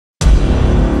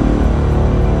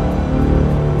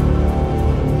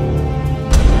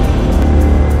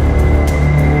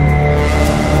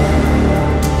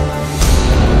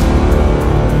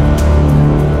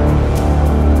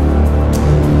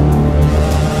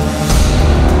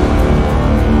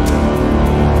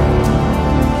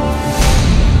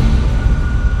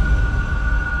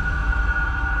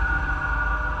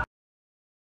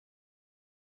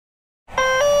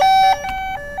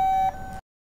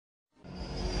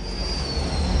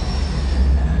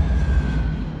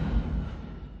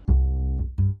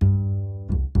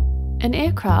An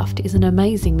aircraft is an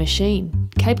amazing machine,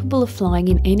 capable of flying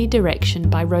in any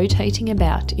direction by rotating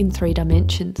about in 3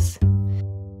 dimensions.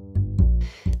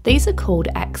 These are called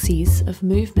axes of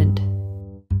movement.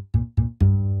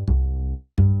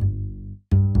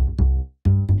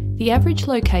 The average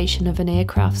location of an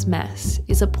aircraft's mass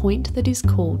is a point that is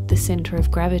called the centre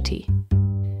of gravity.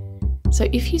 So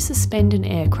if you suspend an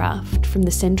aircraft from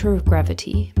the centre of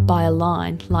gravity by a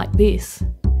line like this,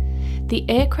 the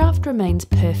aircraft remains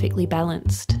perfectly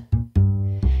balanced.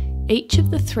 Each of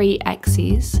the 3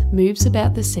 axes moves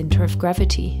about the centre of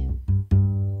gravity.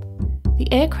 The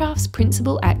aircraft's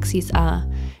principal axes are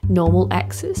normal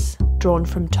axis, drawn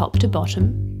from top to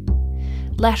bottom,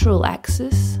 lateral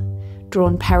axis,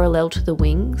 drawn parallel to the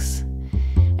wings,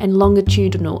 and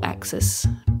longitudinal axis,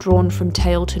 drawn from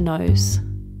tail to nose.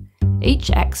 Each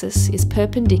axis is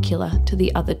perpendicular to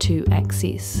the other 2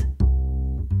 axes.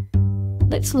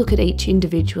 Let's look at each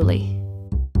individually.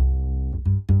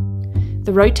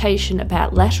 The rotation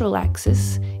about lateral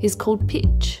axis is called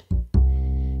pitch.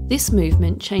 This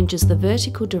movement changes the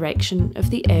vertical direction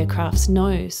of the aircraft's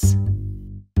nose.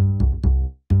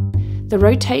 The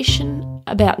rotation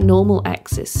about normal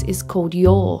axis is called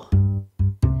yaw.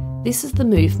 This is the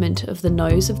movement of the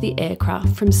nose of the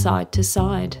aircraft from side to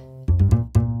side.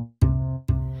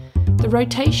 The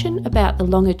rotation about the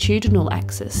longitudinal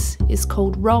axis is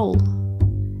called roll.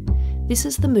 This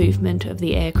is the movement of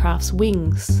the aircraft's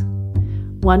wings.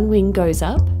 One wing goes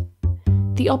up,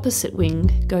 the opposite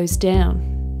wing goes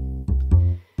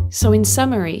down. So in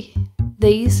summary,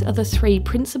 these are the 3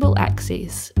 principal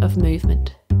axes of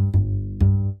movement.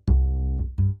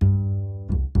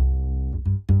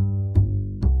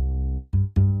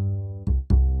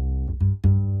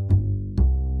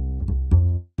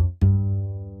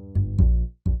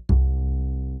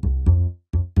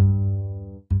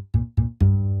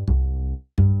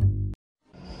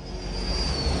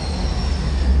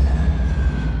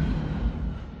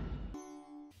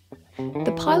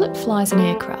 The pilot flies an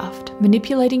aircraft,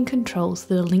 manipulating controls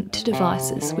that are linked to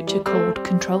devices which are called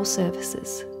control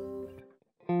surfaces.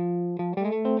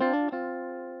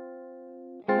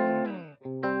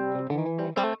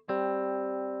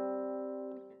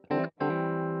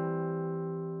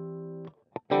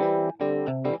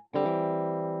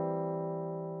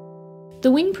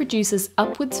 The wing produces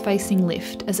upwards facing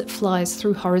lift as it flies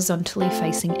through horizontally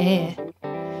facing air.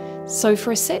 So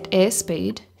for a set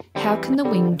airspeed, how can the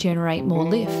wing generate more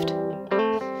lift?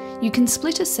 You can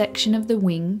split a section of the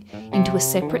wing into a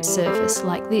separate surface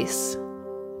like this.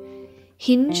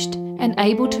 Hinged and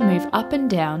able to move up and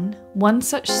down, one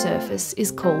such surface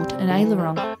is called an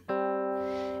aileron.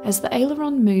 As the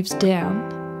aileron moves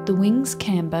down, the wing's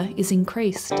camber is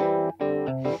increased.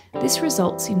 This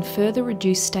results in further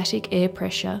reduced static air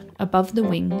pressure above the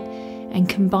wing, and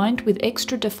combined with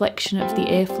extra deflection of the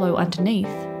airflow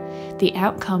underneath, the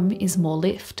outcome is more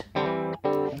lift.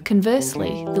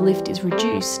 Conversely, the lift is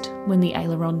reduced when the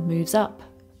aileron moves up.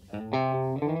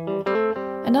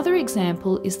 Another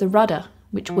example is the rudder,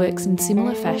 which works in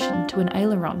similar fashion to an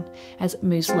aileron as it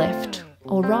moves left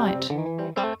or right.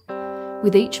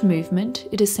 With each movement,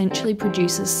 it essentially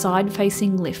produces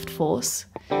side-facing lift force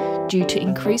due to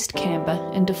increased camber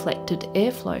and deflected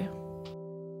airflow.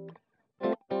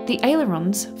 The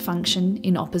ailerons function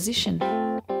in opposition.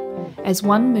 As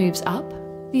one moves up,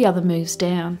 the other moves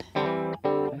down.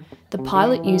 The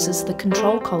pilot uses the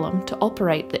control column to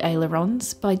operate the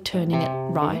ailerons by turning it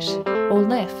right or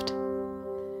left.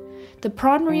 The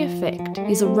primary effect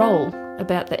is a roll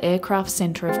about the aircraft's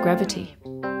centre of gravity.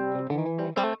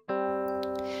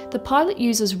 The pilot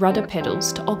uses rudder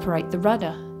pedals to operate the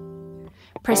rudder.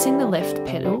 Pressing the left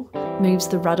pedal moves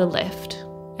the rudder left,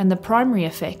 and the primary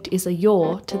effect is a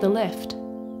yaw to the left.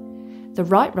 The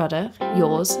right rudder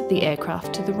yaws the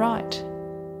aircraft to the right.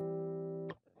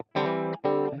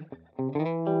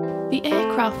 The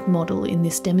aircraft model in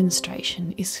this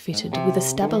demonstration is fitted with a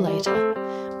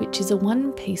stabilator, which is a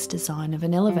one-piece design of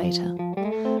an elevator.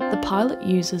 The pilot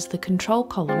uses the control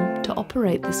column to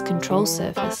operate this control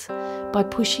surface by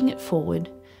pushing it forward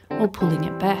or pulling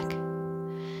it back.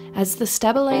 As the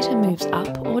stabilator moves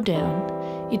up or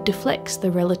down, it deflects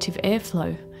the relative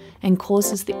airflow and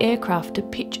causes the aircraft to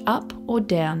pitch up or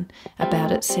down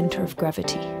about its centre of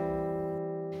gravity.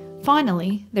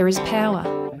 Finally, there is power.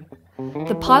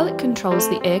 The pilot controls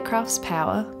the aircraft's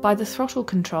power by the throttle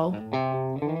control.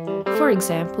 For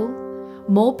example,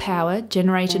 more power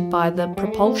generated by the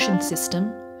propulsion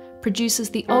system produces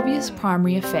the obvious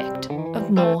primary effect of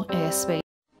more airspeed.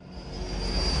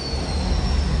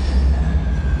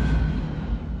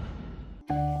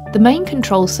 The main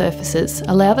control surfaces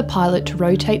allow the pilot to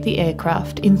rotate the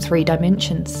aircraft in 3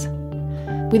 dimensions.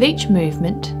 With each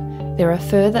movement, there are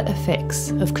further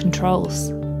effects of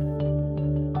controls.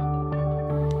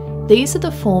 These are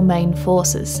the four main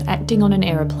forces acting on an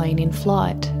aeroplane in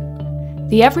flight.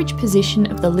 The average position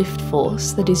of the lift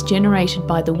force that is generated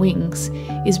by the wings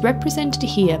is represented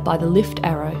here by the lift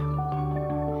arrow.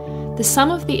 The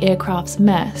sum of the aircraft's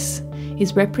mass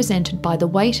is represented by the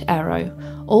weight arrow,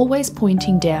 always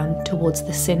pointing down towards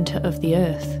the centre of the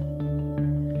Earth.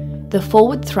 The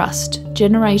forward thrust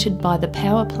generated by the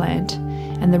power plant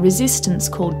and the resistance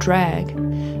called drag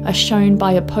are shown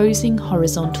by opposing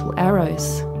horizontal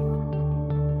arrows.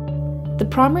 The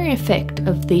primary effect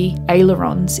of the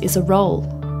ailerons is a roll.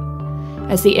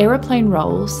 As the aeroplane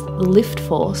rolls, the lift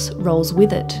force rolls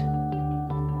with it.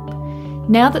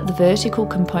 Now that the vertical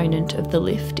component of the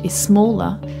lift is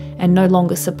smaller and no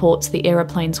longer supports the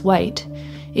aeroplane's weight,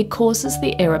 it causes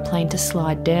the aeroplane to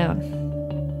slide down.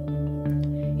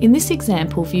 In this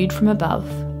example viewed from above,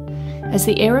 as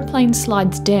the aeroplane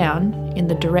slides down in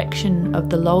the direction of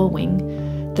the lower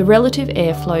wing, the relative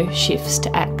airflow shifts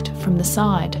to act from the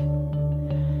side.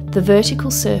 The vertical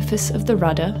surface of the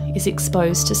rudder is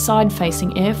exposed to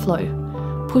side-facing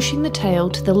airflow, pushing the tail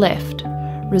to the left,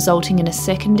 resulting in a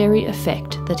secondary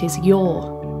effect that is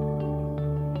yaw.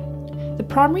 The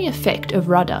primary effect of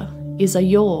rudder is a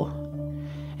yaw.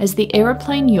 As the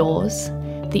aeroplane yaws,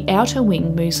 the outer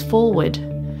wing moves forward,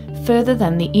 further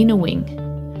than the inner wing,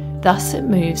 thus it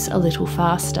moves a little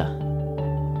faster.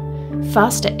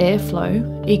 Faster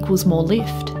airflow equals more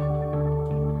lift.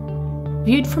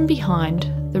 Viewed from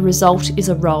behind, the result is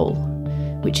a roll,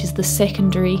 which is the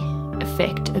secondary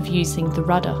effect of using the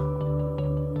rudder.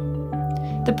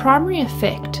 The primary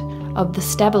effect of the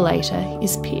stabilator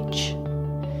is pitch.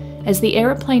 As the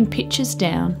aeroplane pitches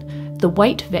down, the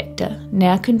weight vector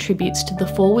now contributes to the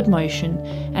forward motion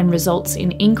and results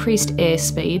in increased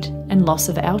airspeed and loss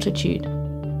of altitude.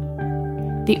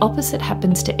 The opposite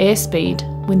happens to airspeed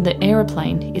when the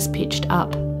aeroplane is pitched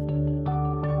up.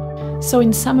 So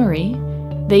in summary,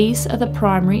 these are the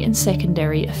primary and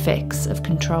secondary effects of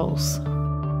controls.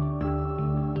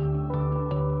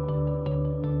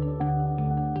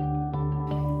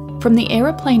 From the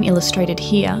aeroplane illustrated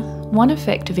here, one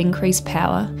effect of increased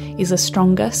power is a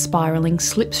stronger spiralling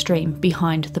slipstream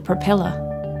behind the propeller.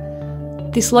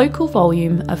 This local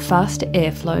volume of faster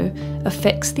airflow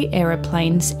affects the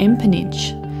aeroplane's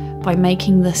empennage by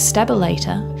making the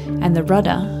stabilator and the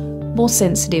rudder more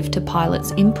sensitive to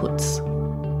pilot's inputs.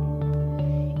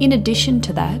 In addition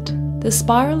to that, the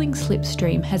spiralling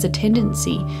slipstream has a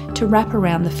tendency to wrap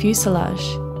around the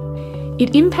fuselage.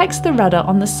 It impacts the rudder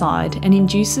on the side and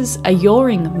induces a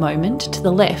yawing moment to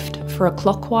the left for a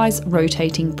clockwise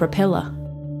rotating propeller.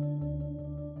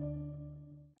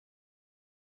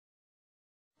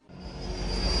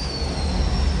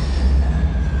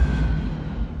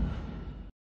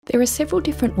 There are several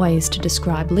different ways to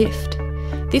describe lift.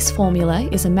 This formula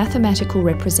is a mathematical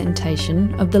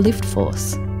representation of the lift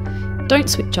force. Don't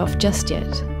switch off just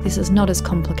yet, this is not as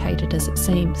complicated as it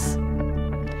seems.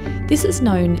 This is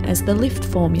known as the lift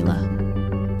formula.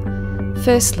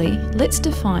 Firstly, let's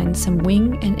define some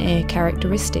wing and air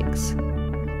characteristics.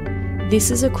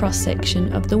 This is a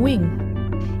cross-section of the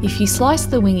wing. If you slice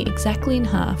the wing exactly in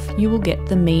half, you will get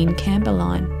the mean camber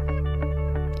line.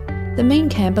 The mean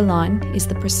camber line is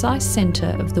the precise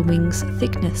centre of the wing's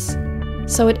thickness.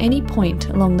 So at any point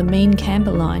along the mean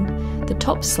camber line, the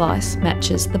top slice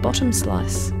matches the bottom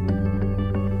slice.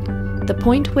 The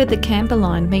point where the camber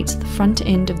line meets the front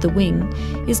end of the wing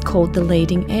is called the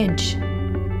leading edge.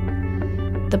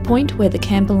 The point where the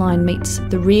camber line meets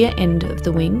the rear end of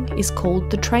the wing is called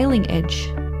the trailing edge.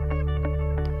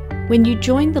 When you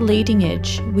join the leading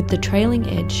edge with the trailing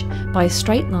edge by a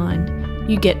straight line,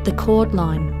 you get the chord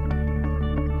line.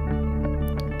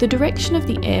 The direction of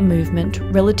the air movement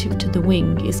relative to the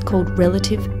wing is called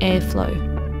relative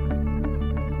airflow.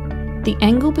 The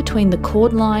angle between the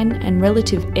chord line and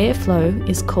relative airflow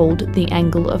is called the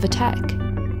angle of attack.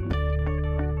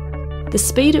 The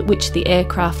speed at which the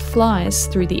aircraft flies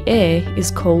through the air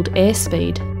is called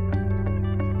airspeed.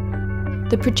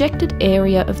 The projected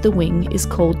area of the wing is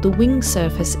called the wing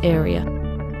surface area.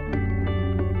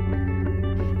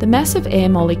 The mass of air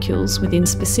molecules within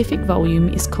specific volume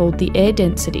is called the air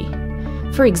density.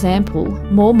 For example,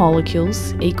 more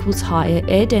molecules equals higher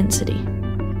air density.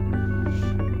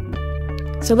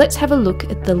 So let's have a look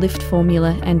at the lift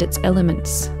formula and its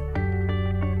elements.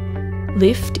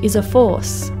 Lift is a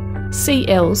force.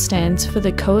 CL stands for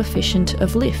the coefficient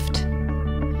of lift.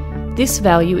 This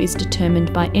value is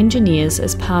determined by engineers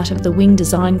as part of the wing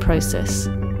design process.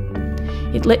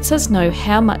 It lets us know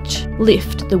how much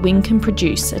lift the wing can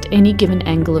produce at any given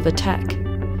angle of attack.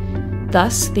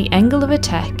 Thus, the angle of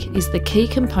attack is the key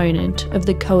component of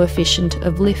the coefficient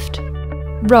of lift.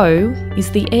 Rho is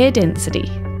the air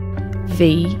density.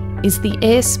 V is the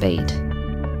airspeed.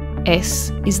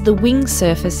 S is the wing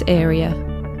surface area.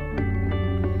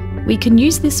 We can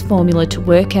use this formula to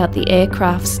work out the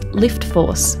aircraft's lift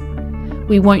force.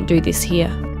 We won't do this here.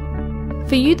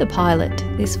 For you, the pilot,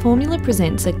 this formula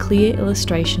presents a clear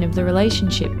illustration of the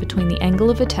relationship between the angle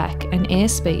of attack and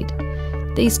airspeed.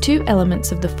 These two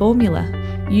elements of the formula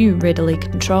you readily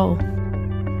control.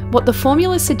 What the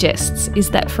formula suggests is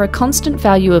that for a constant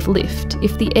value of lift,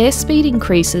 if the airspeed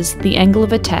increases, the angle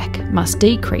of attack must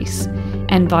decrease,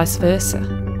 and vice versa.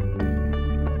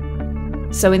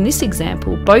 So in this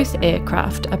example, both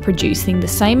aircraft are producing the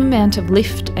same amount of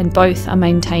lift and both are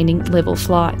maintaining level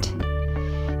flight.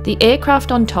 The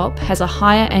aircraft on top has a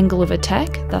higher angle of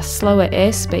attack, thus slower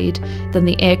airspeed, than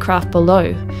the aircraft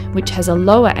below, which has a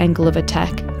lower angle of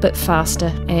attack but faster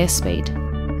airspeed.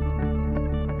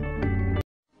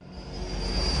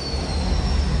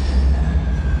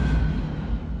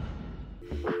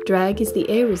 Drag is the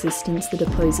air resistance that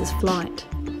opposes flight.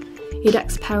 It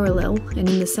acts parallel and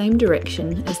in the same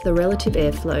direction as the relative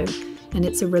airflow, and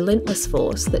it's a relentless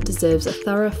force that deserves a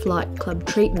thorough flight club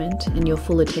treatment and your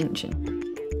full attention.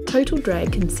 Total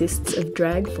drag consists of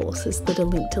drag forces that are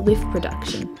linked to lift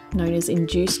production, known as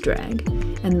induced drag,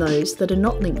 and those that are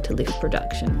not linked to lift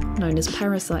production, known as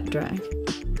parasite drag.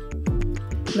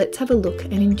 Let's have a look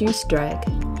at induced drag.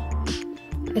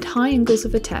 At high angles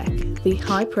of attack, the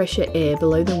high pressure air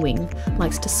below the wing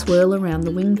likes to swirl around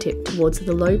the wingtip towards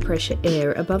the low pressure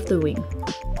air above the wing.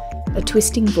 A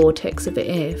twisting vortex of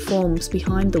air forms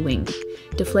behind the wing,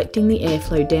 deflecting the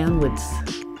airflow downwards.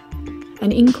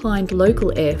 An inclined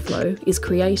local airflow is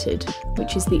created,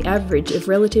 which is the average of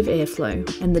relative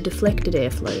airflow and the deflected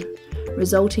airflow,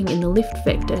 resulting in the lift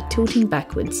vector tilting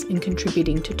backwards and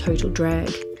contributing to total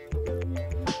drag.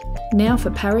 Now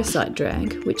for parasite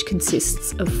drag, which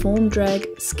consists of form drag,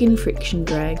 skin friction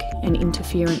drag, and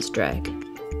interference drag.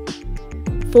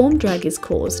 Form drag is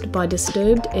caused by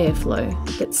disturbed airflow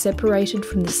that's separated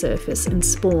from the surface and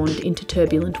spawned into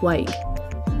turbulent wake.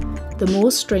 The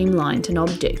more streamlined an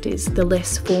object is, the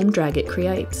less form drag it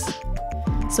creates.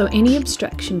 So any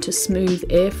obstruction to smooth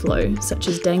airflow, such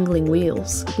as dangling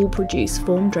wheels, will produce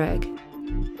form drag.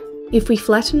 If we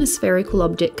flatten a spherical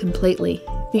object completely,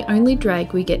 the only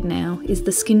drag we get now is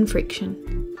the skin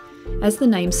friction. As the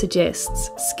name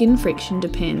suggests, skin friction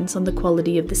depends on the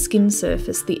quality of the skin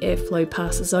surface the airflow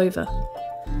passes over.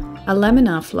 A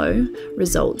laminar flow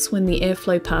results when the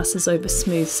airflow passes over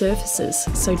smooth surfaces,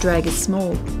 so drag is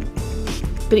small.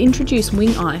 But introduce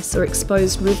wing ice or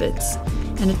exposed rivets,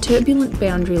 and a turbulent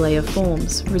boundary layer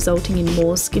forms, resulting in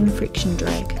more skin friction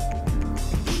drag.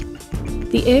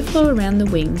 The airflow around the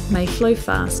wing may flow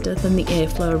faster than the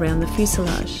airflow around the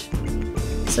fuselage.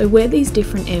 So where these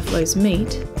different airflows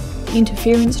meet,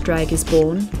 interference drag is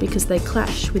born because they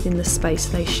clash within the space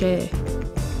they share.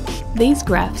 These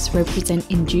graphs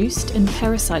represent induced and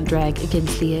parasite drag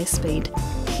against the airspeed.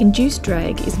 Induced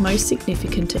drag is most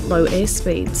significant at low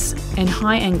airspeeds and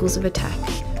high angles of attack,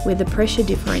 where the pressure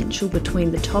differential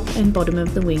between the top and bottom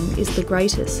of the wing is the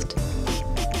greatest.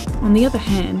 On the other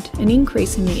hand, an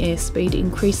increase in the airspeed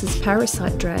increases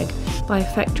parasite drag by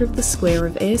a factor of the square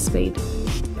of airspeed.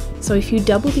 So if you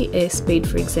double the airspeed,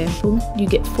 for example, you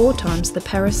get 4 times the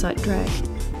parasite drag.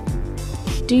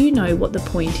 Do you know what the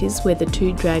point is where the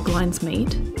two drag lines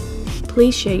meet?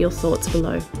 Please share your thoughts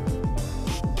below.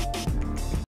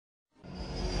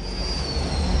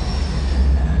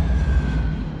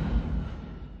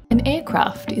 An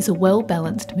aircraft is a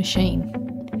well-balanced machine.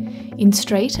 In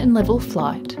straight and level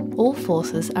flight, all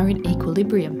forces are in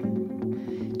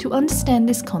equilibrium. To understand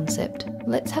this concept,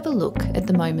 let's have a look at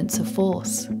the moments of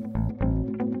force.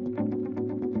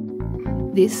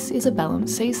 This is a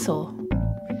balanced seesaw.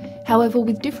 However,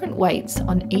 with different weights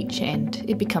on each end,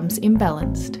 it becomes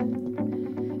imbalanced.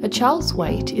 A child's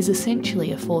weight is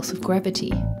essentially a force of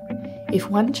gravity. If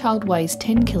one child weighs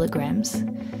 10 kilograms,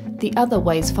 the other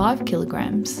weighs 5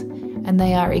 kilograms, and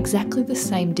they are exactly the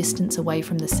same distance away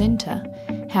from the centre,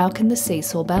 how can the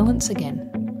seesaw balance again?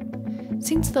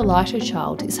 Since the lighter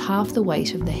child is half the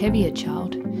weight of the heavier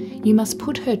child, you must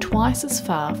put her twice as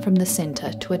far from the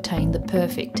centre to attain the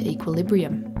perfect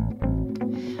equilibrium.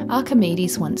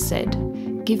 Archimedes once said,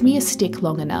 "Give me a stick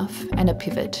long enough and a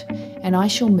pivot, and I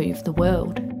shall move the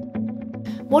world."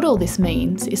 What all this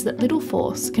means is that little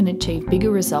force can achieve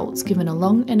bigger results given a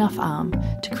long enough arm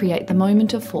to create the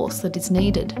moment of force that is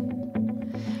needed.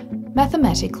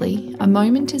 Mathematically, a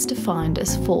moment is defined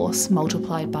as force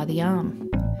multiplied by the arm.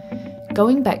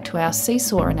 Going back to our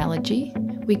seesaw analogy,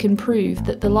 we can prove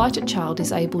that the lighter child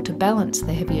is able to balance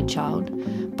the heavier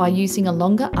child by using a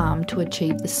longer arm to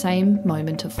achieve the same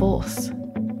moment of force.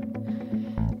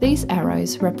 These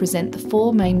arrows represent the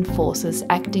 4 main forces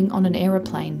acting on an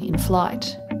aeroplane in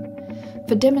flight.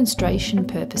 For demonstration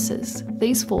purposes,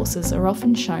 these forces are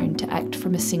often shown to act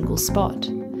from a single spot,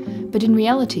 but in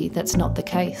reality that's not the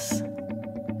case.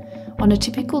 On a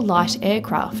typical light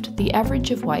aircraft, the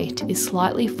average of weight is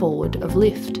slightly forward of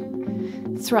lift.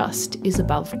 Thrust is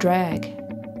above drag.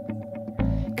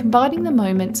 Combining the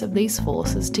moments of these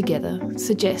forces together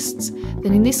suggests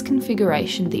that in this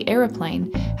configuration the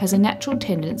aeroplane has a natural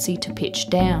tendency to pitch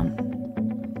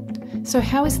down. So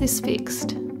how is this fixed?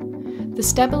 The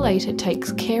stabilator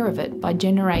takes care of it by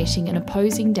generating an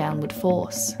opposing downward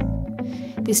force.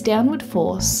 This downward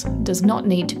force does not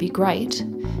need to be great,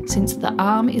 since the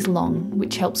arm is long,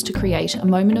 which helps to create a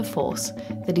moment of force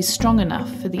that is strong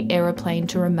enough for the aeroplane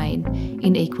to remain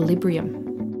in equilibrium.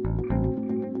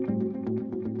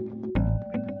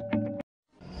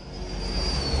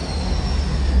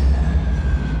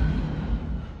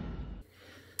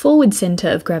 Forward centre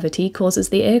of gravity causes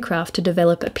the aircraft to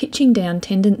develop a pitching down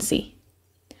tendency.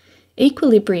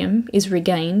 Equilibrium is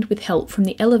regained with help from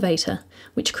the elevator,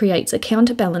 which creates a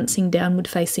counterbalancing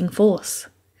downward-facing force.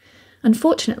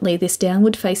 Unfortunately, this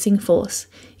downward-facing force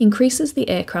increases the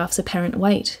aircraft's apparent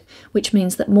weight, which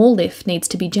means that more lift needs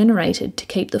to be generated to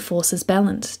keep the forces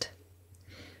balanced.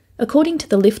 According to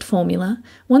the lift formula,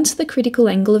 once the critical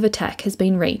angle of attack has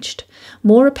been reached,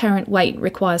 more apparent weight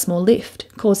requires more lift,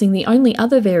 causing the only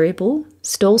other variable,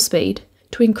 stall speed,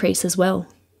 to increase as well.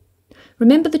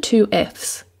 Remember the 2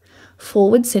 F's.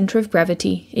 Forward centre of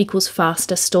gravity equals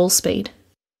faster stall speed.